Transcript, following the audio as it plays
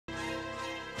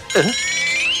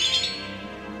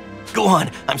Go on,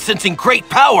 I'm sensing great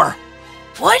power.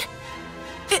 What?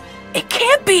 It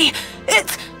can't be!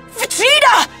 It's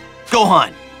Vegeta!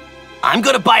 Gohan, I'm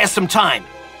gonna buy us some time.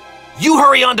 You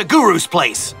hurry on to Guru's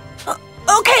place.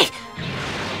 Okay.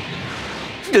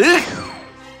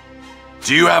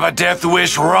 Do you have a death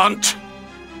wish, Runt?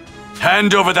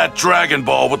 Hand over that Dragon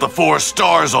Ball with the 4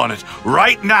 stars on it,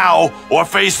 right now, or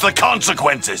face the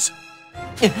consequences!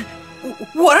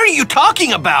 What are you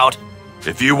talking about?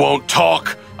 If you won't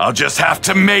talk, I'll just have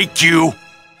to make you.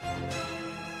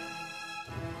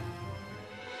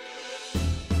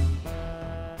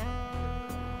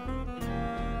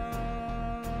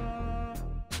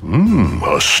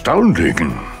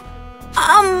 Astounding.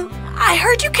 I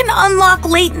heard you can unlock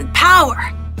latent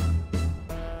power.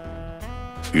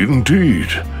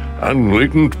 Indeed, and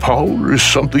latent power is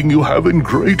something you have in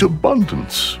great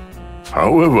abundance.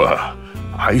 However,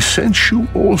 I sense you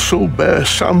also bear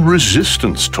some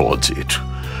resistance towards it.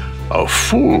 A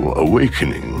full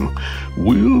awakening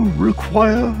will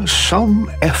require some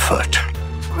effort.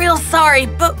 Real sorry,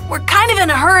 but we're kind of in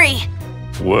a hurry.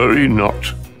 Worry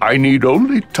not. I need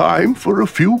only time for a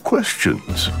few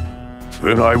questions.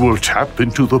 Then I will tap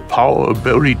into the power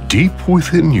buried deep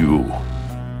within you.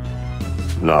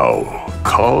 Now,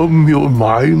 calm your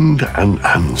mind and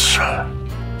answer.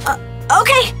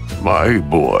 Okay. My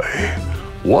boy,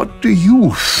 what do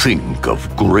you think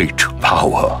of great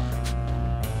power?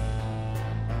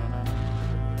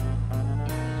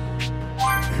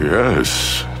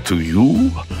 Yes, to you,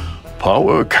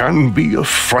 power can be a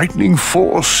frightening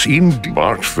force indeed.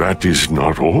 But that is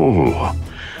not all.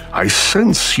 I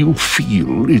sense you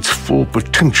feel its full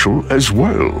potential as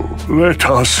well. Let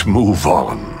us move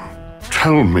on.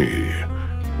 Tell me,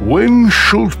 when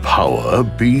should power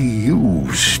be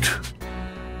used?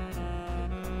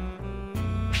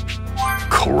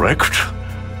 Correct.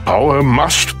 Power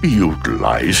must be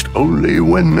utilized only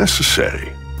when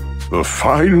necessary. The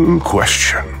final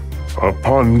question.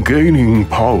 Upon gaining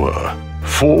power,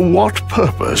 for what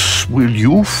purpose will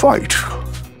you fight?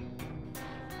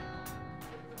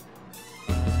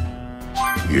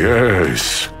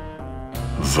 Yes,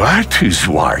 that is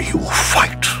why you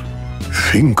fight.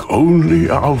 Think only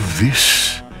of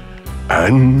this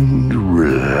and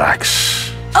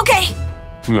relax. Okay.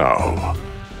 Now,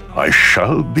 I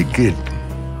shall begin.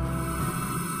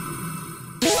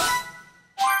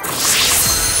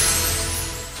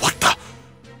 What the?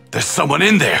 There's someone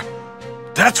in there.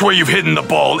 That's where you've hidden the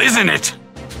ball, isn't it?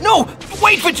 No!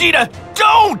 Wait, Vegeta!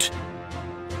 Don't!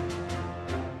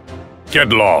 Get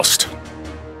lost.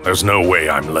 There's no way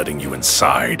I'm letting you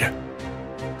inside.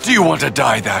 Do you want to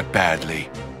die that badly?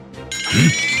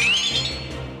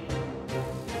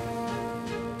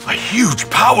 A huge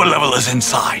power level is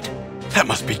inside. That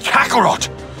must be Kakarot.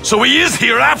 So he is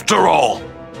here after all.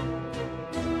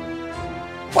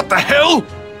 What the hell?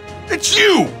 It's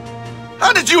you!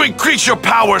 How did you increase your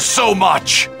power so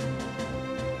much?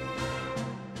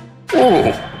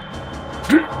 Oh,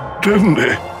 didn't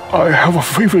I have a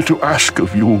favor to ask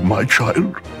of you, my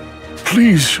child.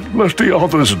 Please let the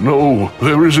others know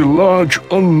there is a large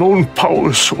unknown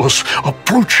power source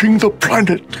approaching the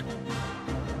planet.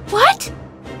 What?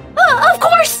 Of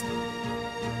course!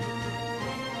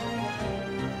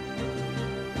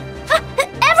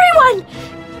 Everyone!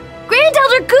 Grand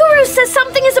Elder Guru says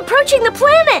something is approaching the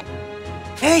planet!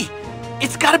 Hey,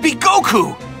 it's gotta be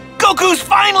Goku! Goku's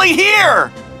finally here!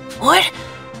 What?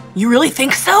 You really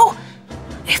think so?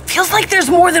 It feels like there's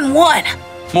more than one.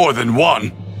 More than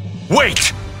one?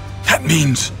 Wait! That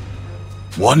means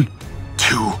 1,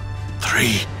 2,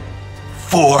 3,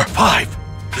 4,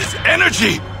 5. This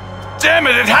energy! Damn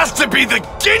it, it has to be the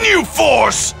Ginyu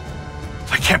Force!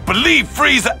 I can't believe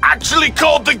Frieza actually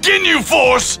called the Ginyu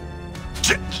Force!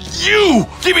 You!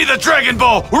 Give me the Dragon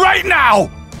Ball right now!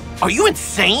 Are you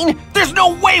insane? There's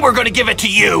no way we're gonna give it to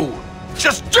you!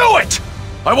 Just do it!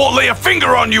 I won't lay a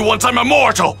finger on you once I'm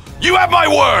immortal! You have my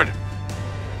word!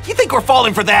 You think we're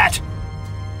falling for that?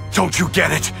 Don't you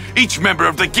get it? Each member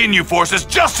of the Ginyu Force is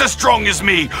just as strong as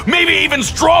me, maybe even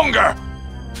stronger!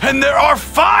 And there are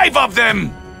 5 of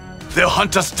them! They'll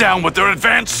hunt us down with their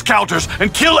advanced scouters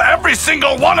and kill every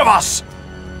single one of us!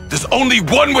 There's only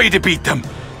one way to beat them,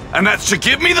 and that's to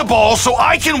give me the ball so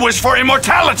I can wish for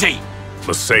immortality!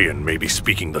 The Saiyan may be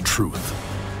speaking the truth.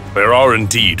 There are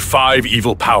indeed 5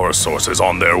 evil power sources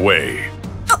on their way.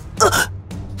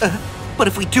 But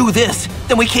if we do this,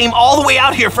 then we came all the way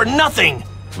out here for nothing!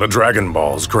 The Dragon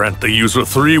Balls grant the user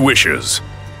 3 wishes.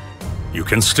 You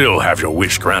can still have your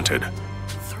wish granted.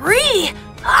 3?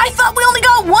 I thought we only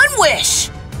got 1 wish!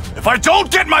 If I don't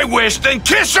get my wish, then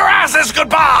kiss your asses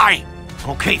goodbye!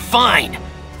 Okay, fine.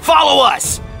 Follow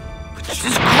us! This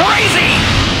is crazy!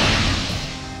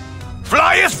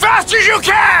 Fly as fast as you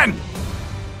can!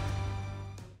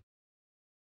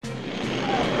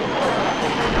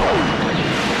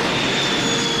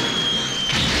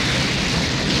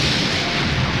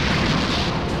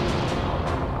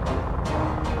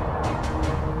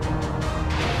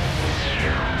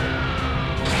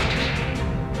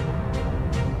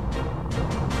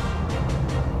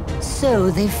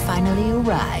 So they finally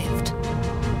arrived.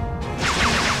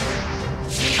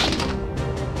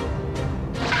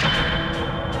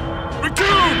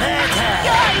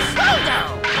 Guys, slow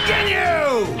down!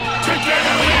 Ginyu!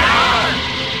 Together we are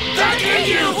the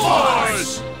Ginyu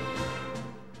Force!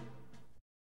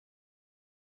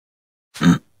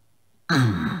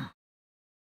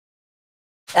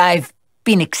 I've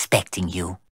been expecting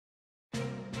you.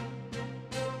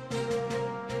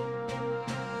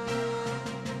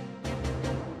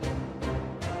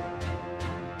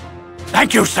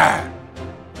 Thank you, sir.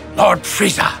 Lord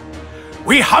Frieza,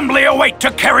 we humbly await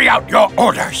to carry out your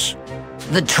orders.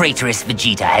 The traitorous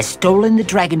Vegeta has stolen the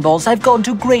Dragon Balls I've gone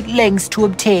to great lengths to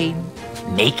obtain.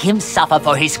 Make him suffer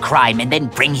for his crime and then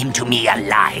bring him to me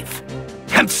alive.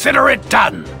 Consider it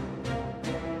done.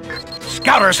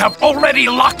 Scouters have already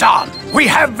locked on. We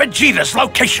have Vegeta's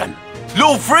location.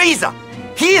 Lord Frieza,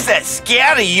 here's that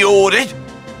scouter you ordered.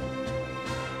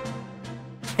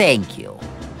 Thank you.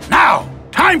 Now,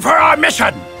 time for our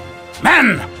mission.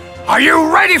 Men, are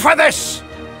you ready for this?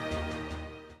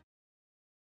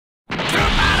 To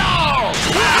battle!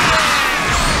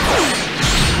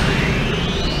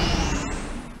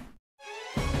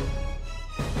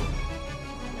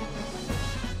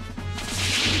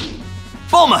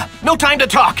 Bulma, no time to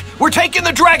talk. We're taking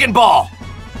the Dragon Ball.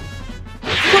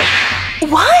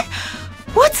 What?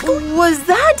 Was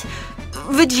that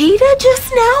Vegeta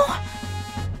just now?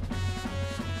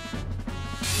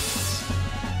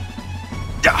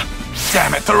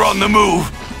 Damn it, they're on the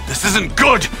move. This isn't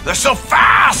good. They're so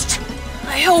fast.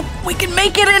 I hope we can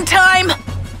make it in time.